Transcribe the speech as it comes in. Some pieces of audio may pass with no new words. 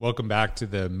Welcome back to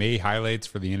the May highlights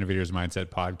for the Innovators Mindset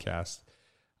podcast.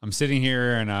 I'm sitting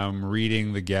here and I'm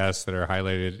reading the guests that are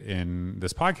highlighted in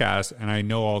this podcast, and I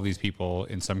know all these people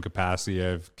in some capacity.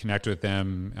 I've connected with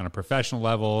them on a professional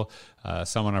level,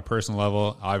 some on a personal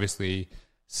level, obviously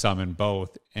some in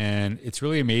both. And it's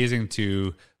really amazing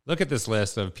to look at this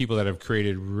list of people that have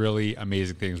created really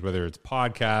amazing things, whether it's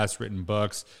podcasts, written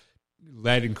books,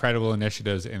 led incredible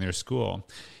initiatives in their school.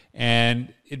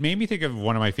 And it made me think of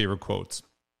one of my favorite quotes.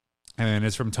 And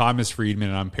it's from Thomas Friedman,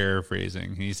 and I'm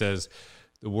paraphrasing. He says,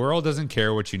 "The world doesn't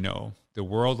care what you know. The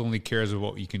world only cares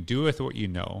what you can do with what you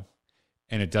know,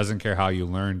 and it doesn't care how you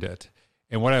learned it."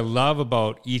 And what I love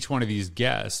about each one of these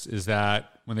guests is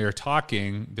that when they're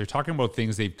talking about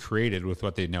things they've created with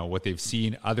what they know, what they've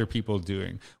seen other people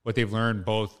doing, what they've learned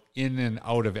both in and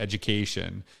out of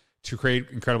education, to create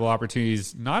incredible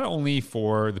opportunities, not only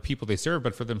for the people they serve,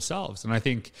 but for themselves. And I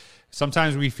think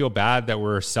sometimes we feel bad that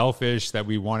we're selfish, that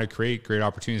we want to create great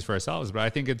opportunities for ourselves. But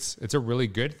I think it's a really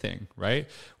good thing, right?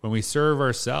 When we serve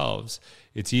ourselves,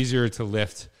 it's easier to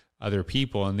lift other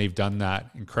people, and they've done that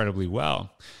incredibly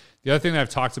well. The other thing that I've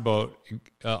talked about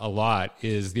a lot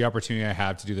is the opportunity I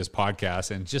have to do this podcast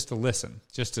and just to listen,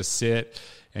 just to sit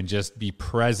and just be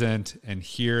present and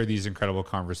hear these incredible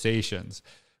conversations.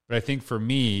 But I think for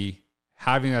me,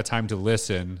 having that time to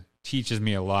listen teaches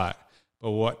me a lot.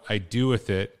 But what I do with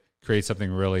it creates something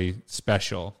really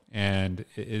special. And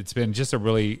it's been just a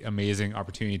really amazing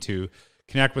opportunity to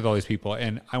connect with all these people.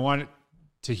 And I want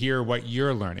to hear what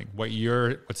you're learning,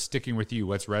 what's sticking with you,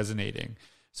 what's resonating.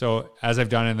 So as I've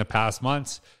done in the past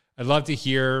months, I'd love to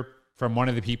hear from one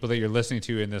of the people that you're listening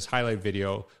to in this highlight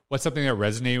video, what's something that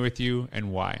resonated with you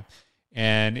and why.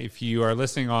 And if you are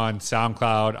listening on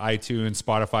SoundCloud, iTunes,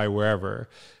 Spotify, wherever,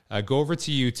 go over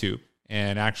to YouTube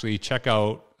and actually check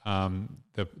out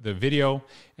the video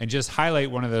and just highlight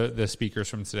one of the speakers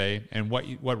from today and what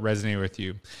resonated with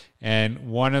you. And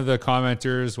one of the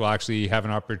commenters will actually have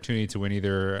an opportunity to win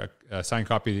either a signed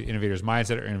copy of the Innovators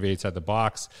Mindset or Innovate Outside the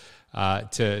Box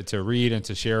to read and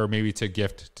to share, or maybe to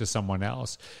gift to someone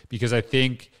else. Because I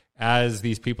think as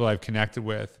these people I've connected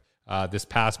with this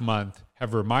past month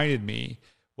have reminded me,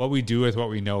 what we do with what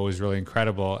we know is really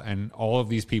incredible. And all of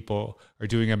these people are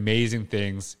doing amazing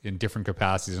things in different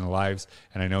capacities in their lives.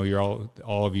 And I know you're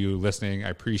all of you listening. I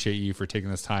appreciate you for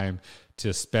taking this time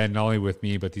to spend not only with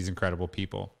me, but these incredible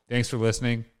people. Thanks for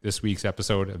listening this week's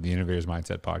episode of the Innovators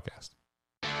Mindset Podcast.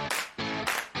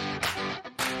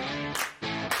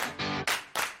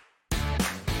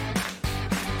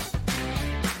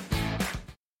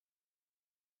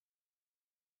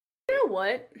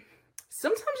 What?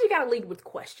 Sometimes you got to lead with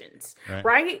questions,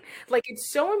 right? Like,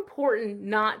 it's so important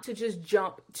not to just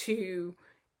jump to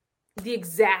the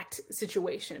exact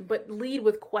situation, but lead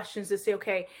with questions to say,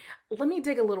 okay, let me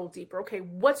dig a little deeper. Okay,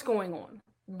 what's going on?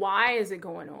 Why is it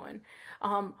going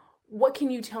on? What can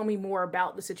you tell me more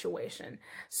about the situation?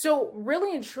 So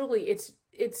really and truly,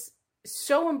 it's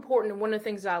so important. And one of the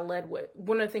things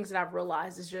that I've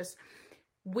realized is just,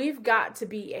 we've got to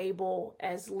be able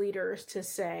as leaders to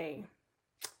say,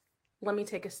 let me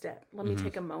take a step, let me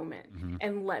take a moment,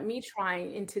 and let me try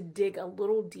and to dig a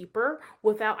little deeper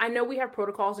I know we have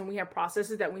protocols and we have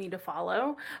processes that we need to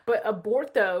follow, but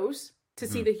abort those to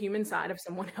see the human side of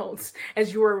someone else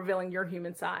as you are revealing your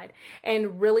human side,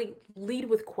 and really lead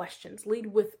with questions, lead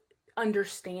with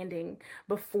understanding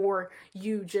before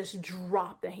you just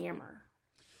drop the hammer.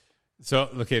 So,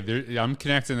 okay, I'm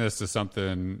connecting this to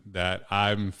something that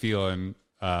I'm feeling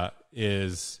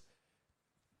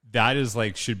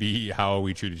should be how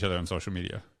we treat each other on social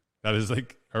media. That is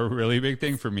like a really big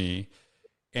thing for me.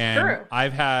 And sure.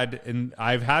 I've had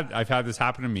this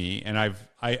happen to me, and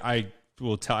I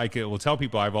will tell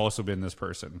people I've also been this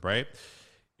person, right?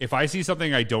 If I see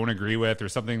something I don't agree with or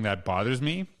something that bothers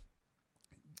me,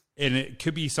 and it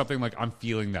could be something like I'm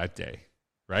feeling that day,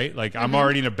 right? Like I'm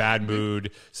already in a bad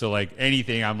mood. So like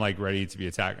anything, I'm like ready to be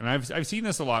attacked. And I've seen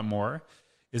this a lot more,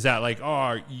 is that like,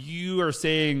 oh, you are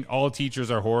saying all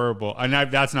teachers are horrible. And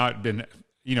that's not been,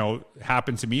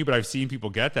 happened to me, but I've seen people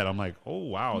get that. I'm like, oh,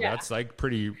 wow, that's like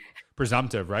pretty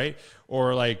presumptive, right?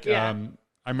 Or like, I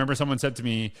remember someone said to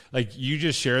me, like, you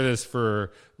just share this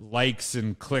for likes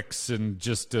and clicks and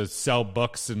just to sell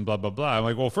books and blah, blah, blah. I'm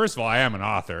like, well, first of all, I am an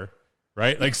author,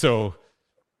 right? Like, so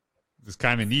this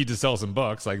kind of need to sell some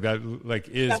books, like that, like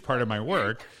is part of my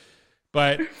work.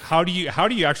 But how do you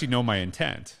actually know my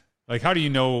intent? Like, how do you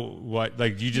know what,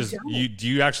 like, do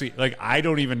you actually, like, I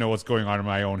don't even know what's going on in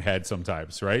my own head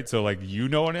sometimes, right? So like,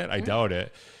 knowing it, I doubt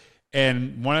it.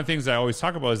 And one of the things I always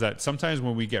talk about is that sometimes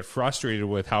when we get frustrated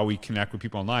with how we connect with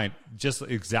people online, just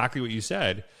exactly what you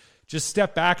said, just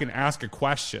step back and ask a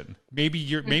question. Maybe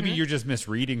you're just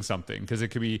misreading something, because it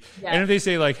could be. Yeah. And if they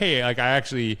say like, hey, like I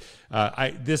actually,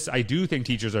 I do think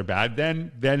teachers are bad,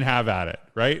 then have at it,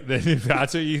 right? Then if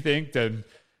that's what you think, then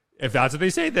if that's what they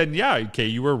say, then yeah, okay,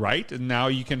 you were right, and now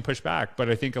you can push back. But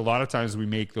I think a lot of times we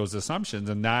make those assumptions,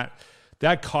 and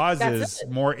that causes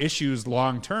more issues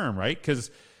long term, right?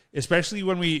 Because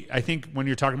especially I think when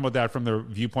you're talking about that from the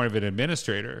viewpoint of an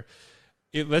administrator,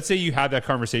 let's say you had that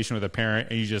conversation with a parent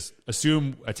and you just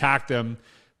attack them.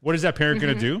 What is that parent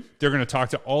going to do? They're going to talk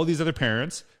to all these other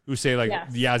parents who say like,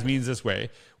 Yasmin's this way.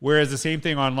 Whereas the same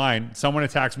thing online, someone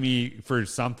attacks me for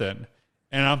something,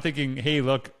 and I'm thinking, hey,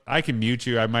 look, I can mute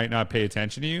you. I might not pay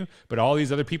attention to you, but all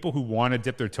these other people who want to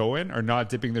dip their toe in are not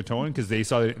dipping their toe in because they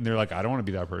saw it and they're like, I don't want to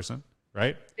be that person.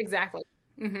 Right? Exactly.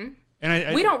 Mm-hmm.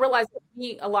 And we don't realize that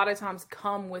we a lot of times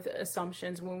come with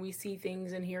assumptions when we see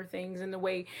things and hear things, and the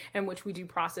way in which we do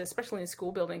process, especially in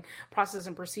school building, process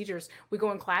and procedures. We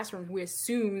go in classrooms, we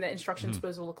assume that instruction is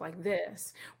supposed to look like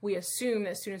this. We assume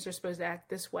that students are supposed to act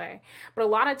this way. But a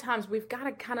lot of times we've got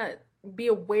to kind of be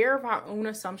aware of our own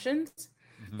assumptions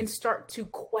and start to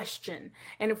question.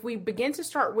 And if we begin to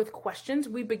start with questions,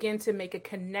 we begin to make a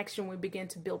connection. We begin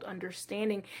to build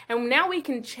understanding. And now we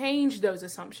can change those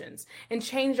assumptions and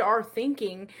change our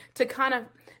thinking to kind of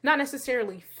not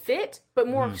necessarily fit, but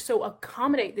more so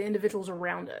accommodate the individuals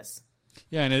around us.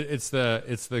 Yeah, and it's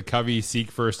the Covey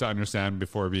seek first to understand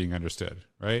before being understood,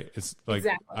 right? It's like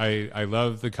I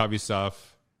love the Covey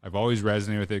stuff. I've always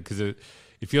resonated with it because it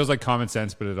feels like common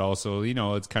sense, but it also,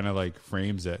 it's kind of like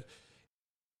frames it.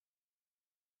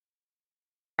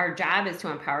 Our job is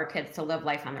to empower kids to live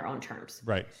life on their own terms.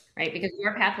 Right. Because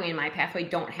your pathway and my pathway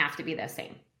don't have to be the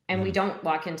same. And we don't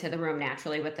walk into the room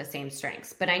naturally with the same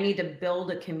strengths. But I need to build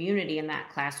a community in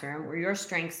that classroom where your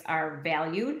strengths are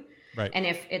valued. Right. And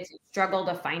if it's a struggle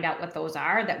to find out what those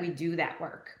are, that we do that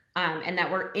work. And that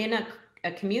we're in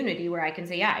a community where I can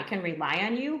say, yeah, I can rely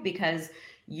on you because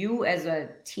you as a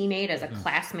teammate, as a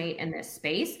classmate in this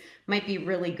space might be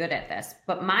really good at this,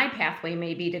 but my pathway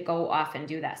may be to go off and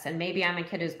do this. And maybe I'm a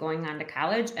kid who's going on to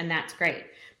college, and that's great,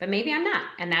 but maybe I'm not.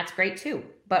 And that's great too.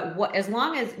 But as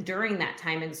long as during that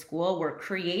time in school, we're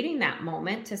creating that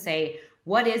moment to say,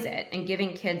 what is it? And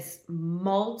giving kids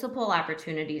multiple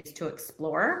opportunities to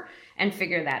explore and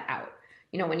figure that out.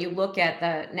 When you look at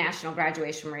the national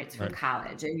graduation rates from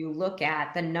college, and you look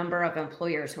at the number of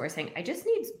employers who are saying, I just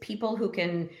need people who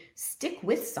can stick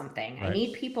with something. I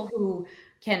need people who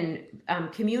can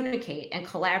communicate and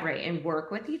collaborate and work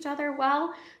with each other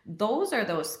well. Those are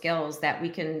those skills that we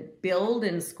can build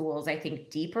in schools, I think,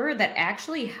 deeper, that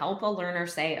actually help a learner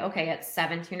say, okay, at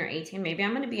 17 or 18, maybe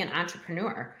I'm going to be an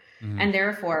entrepreneur. And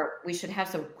therefore, we should have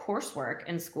some coursework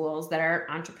in schools that are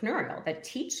entrepreneurial, that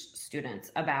teach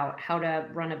students about how to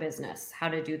run a business, how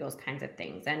to do those kinds of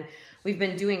things. And we've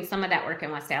been doing some of that work in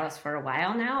West Allis for a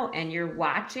while now, and you're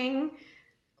watching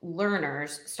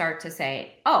learners start to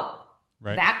say, oh,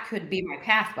 that could be my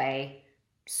pathway.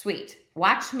 Sweet.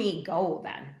 Watch me go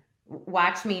then.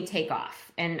 Watch me take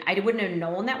off. And I wouldn't have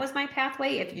known that was my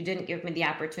pathway if you didn't give me the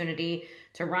opportunity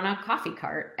to run a coffee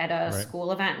cart at a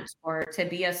school event, or to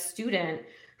be a student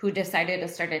who decided to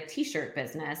start a t-shirt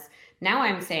business. Now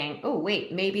I'm saying, oh,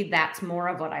 wait, maybe that's more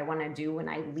of what I want to do when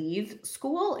I leave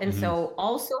school. And so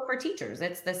also for teachers,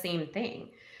 it's the same thing.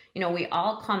 We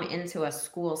all come into a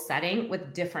school setting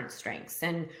with different strengths,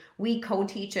 and we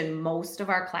co-teach in most of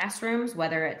our classrooms,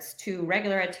 whether it's two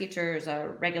regular ed teachers,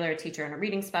 a regular ed teacher and a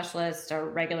reading specialist, a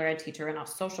regular ed teacher and a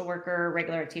social worker,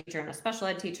 regular ed teacher and a special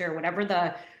ed teacher, whatever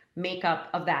the makeup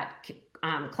of that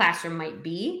classroom might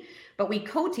be. But we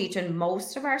co-teach in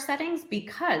most of our settings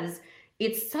because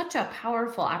it's such a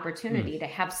powerful opportunity to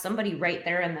have somebody right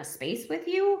there in the space with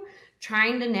you,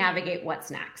 trying to navigate what's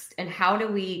next. And how do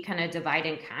we kind of divide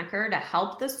and conquer to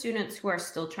help the students who are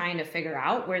still trying to figure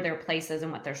out where their place is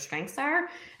and what their strengths are,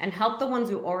 and help the ones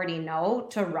who already know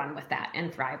to run with that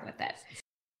and thrive with it.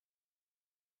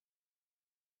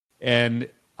 And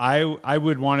I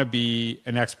would want to be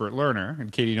an expert learner,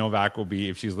 and Katie Novak will be,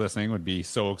 if she's listening, would be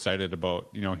so excited about,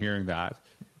 hearing that.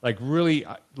 Like really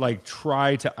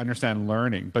try to understand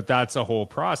learning, but that's a whole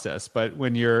process. But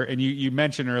when you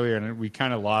mentioned earlier, and we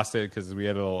kind of lost it because we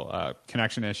had a little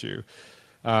connection issue.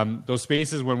 Those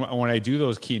spaces when I do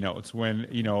those keynotes, when,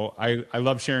 I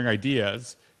love sharing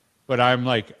ideas, but I'm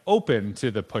like open to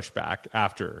the pushback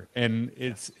after. And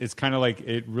it's kind of like,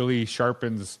 it really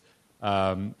sharpens,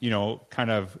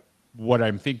 kind of what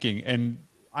I'm thinking. And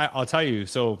I'll tell you,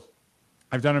 so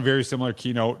I've done a very similar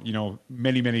keynote,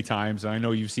 many, many times. And I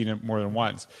know you've seen it more than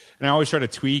once. And I always try to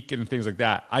tweak and things like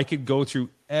that. I could go through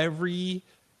every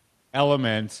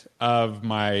element of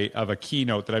a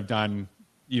keynote that I've done,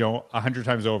 100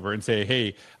 times over and say,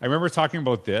 hey, I remember talking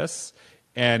about this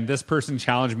and this person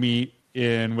challenged me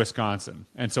in Wisconsin.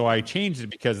 And so I changed it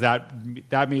because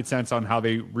that made sense on how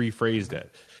they rephrased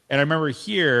it. And I remember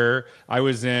here, I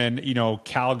was in,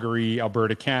 Calgary,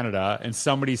 Alberta, Canada, and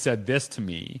somebody said this to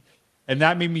me. And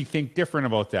that made me think different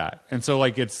about that. And so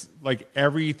it's like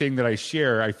everything that I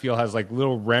share, I feel has like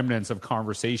little remnants of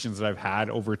conversations that I've had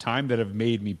over time that have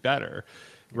made me better.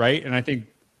 Right. And I think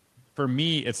for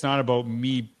me, it's not about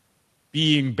me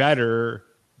being better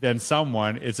than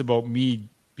someone. It's about me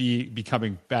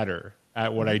becoming better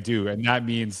at what I do. And that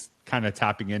means kind of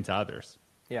tapping into others.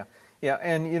 Yeah. Yeah.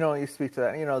 And, you speak to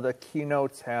that, the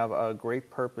keynotes have a great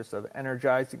purpose of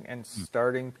energizing and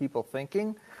starting people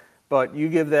thinking. But you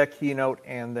give that keynote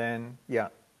and then,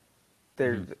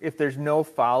 if there's no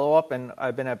follow-up, and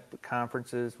I've been at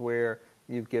conferences where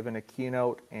you've given a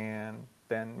keynote and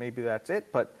then maybe that's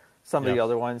it, but some of the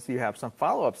other ones, you have some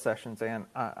follow-up sessions, and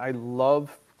I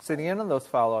love sitting in on those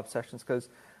follow-up sessions because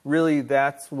really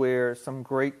that's where some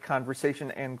great conversation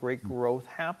and great growth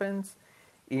happens.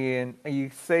 And you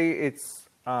say it's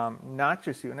not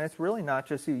just you, and it's really not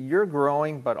just you. You're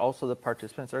growing, but also the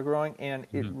participants are growing, and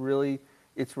it's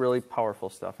really powerful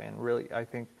stuff, and really, I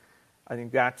think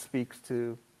that speaks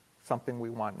to something we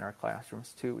want in our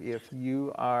classrooms too. If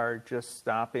you are just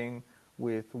stopping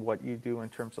with what you do in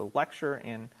terms of lecture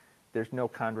and there's no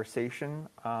conversation,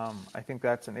 I think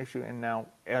that's an issue. And now,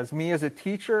 as a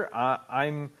teacher,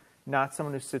 I'm not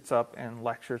someone who sits up and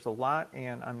lectures a lot,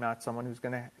 and I'm not someone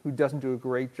who doesn't do a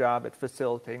great job at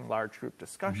facilitating large group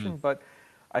discussion, but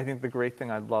I think the great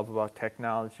thing I love about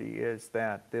technology is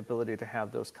that the ability to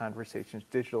have those conversations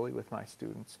digitally with my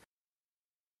students.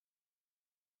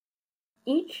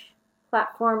 Each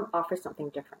platform offers something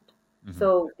different.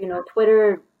 So,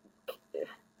 Twitter,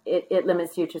 it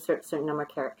limits you to a certain number of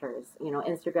characters.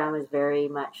 Instagram is very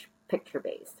much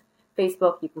picture-based.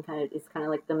 Facebook, it's kind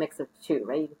of like the mix of two,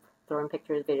 right? You can throw in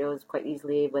pictures, videos quite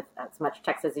easily with as much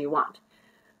text as you want.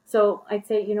 So I'd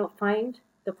say, find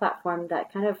the platform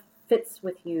that kind of fits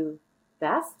with you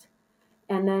best,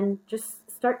 and then just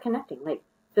start connecting. Like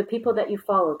the people that you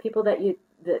follow, people that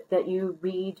you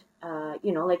read.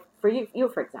 Like for you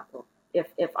for example, if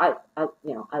I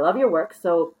love your work,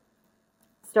 so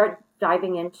start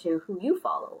diving into who you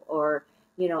follow, or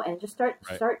and just start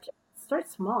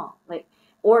small,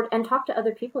 and talk to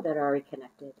other people that are already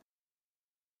connected.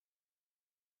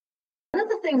 One of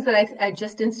the things that I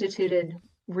just instituted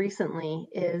recently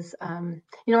is,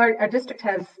 our district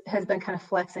has been kind of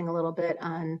flexing a little bit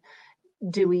on,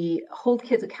 do we hold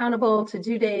kids accountable to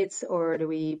due dates, or do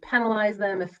we penalize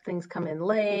them if things come in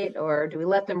late, or do we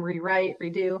let them rewrite,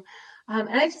 redo? And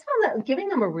I just found that giving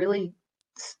them a really,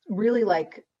 really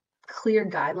clear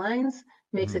guidelines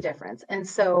makes a difference. And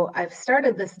so I've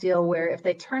started this deal where if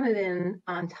they turn it in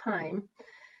on time,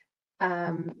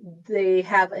 they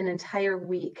have an entire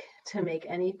week to make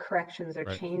any corrections or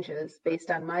changes based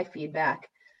on my feedback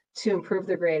to improve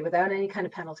their grade without any kind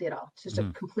of penalty at all. It's just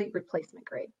a complete replacement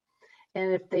grade.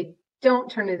 And if they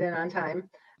don't turn it in on time,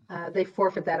 they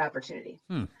forfeit that opportunity.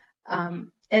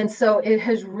 And so it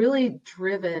has really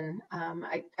driven,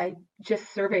 I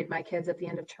just surveyed my kids at the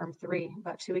end of term 3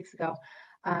 about 2 weeks ago,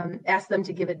 asked them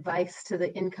to give advice to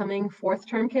the incoming 4th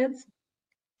term kids.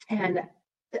 And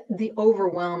the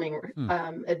overwhelming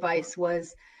advice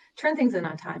was turn things in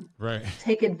on time. Right.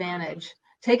 Take advantage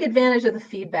of the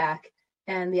feedback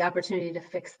and the opportunity to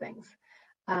fix things.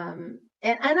 And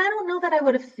I don't know that I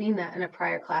would have seen that in a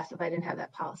prior class if I didn't have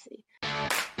that policy.